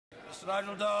Mr.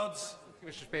 Nigel Dodds.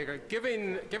 Mr. Speaker,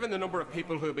 given the number of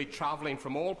people who will be travelling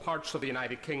from all parts of the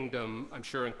United Kingdom, I'm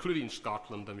sure, including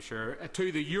Scotland, I'm sure,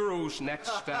 to the Euros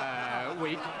next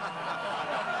week,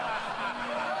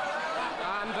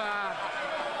 and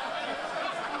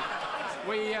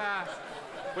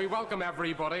we welcome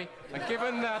everybody. And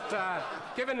given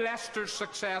Leicester's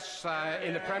success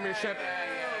in the Premiership,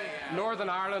 Northern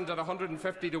Ireland at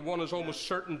 150 to 1 is almost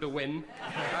certain to win.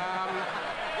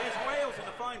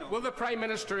 Will the Prime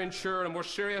Minister ensure, on a more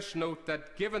serious note,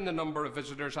 that given the number of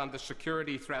visitors and the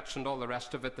security threats and all the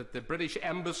rest of it, that the British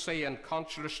Embassy and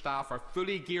consular staff are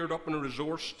fully geared up and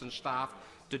resourced and staffed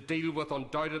to deal with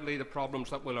undoubtedly the problems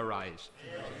that will arise?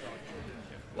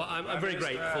 Well, I'm very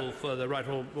grateful for the Right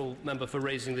Honourable Member for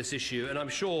raising this issue, and I'm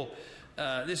sure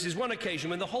this is one occasion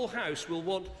when the whole House will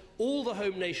want all the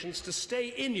home nations to stay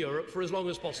in Europe for as long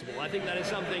as possible. I think that is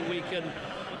something we can...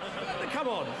 Come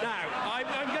on, now,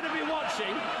 I'm going to be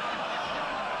watching.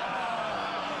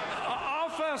 Our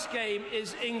first game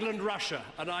is England-Russia,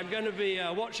 and I'm going to be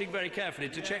watching very carefully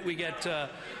to check we get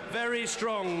very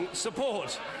strong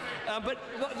support. But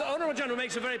the Honourable General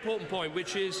makes a very important point,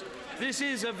 which is this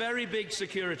is a very big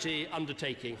security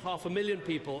undertaking. 500,000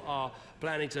 people are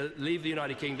planning to leave the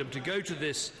United Kingdom to go to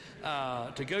this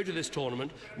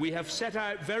tournament. We have set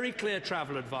out very clear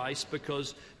travel advice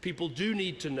because people do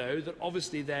need to know that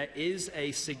obviously there is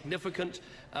a significant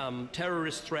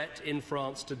terrorist threat in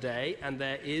France today, and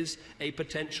there is a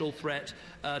potential threat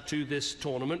to this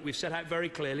tournament. We've set out very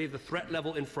clearly the threat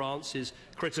level in France is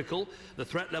critical. The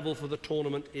threat level for the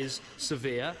tournament is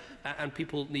severe, and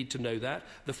people need to know that.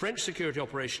 The French security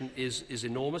operation is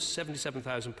enormous: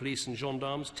 77,000 police and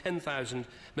gendarmes, 10,000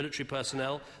 military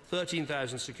personnel,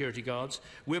 13,000 security guards.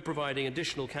 We're providing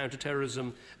additional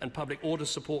counter-terrorism and public order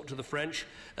support to the French,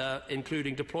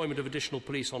 including deployment of additional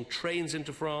police on trains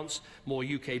into France, more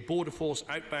UK border force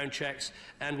outbound checks,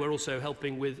 and we're also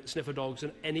helping with sniffer dogs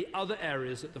and any other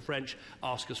areas that the French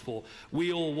ask us for.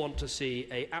 We all want to see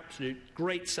an absolute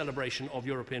great celebration of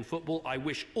European football. I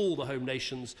wish all the home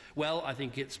nations well. I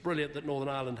think it's brilliant that Northern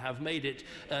Ireland have made it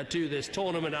to this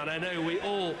tournament, and I know we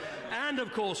all, and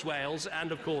of course Wales,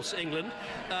 and of course England,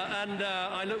 and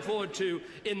I look forward to,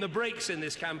 in the breaks in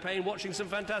this campaign, watching some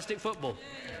fantastic football.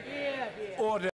 Order.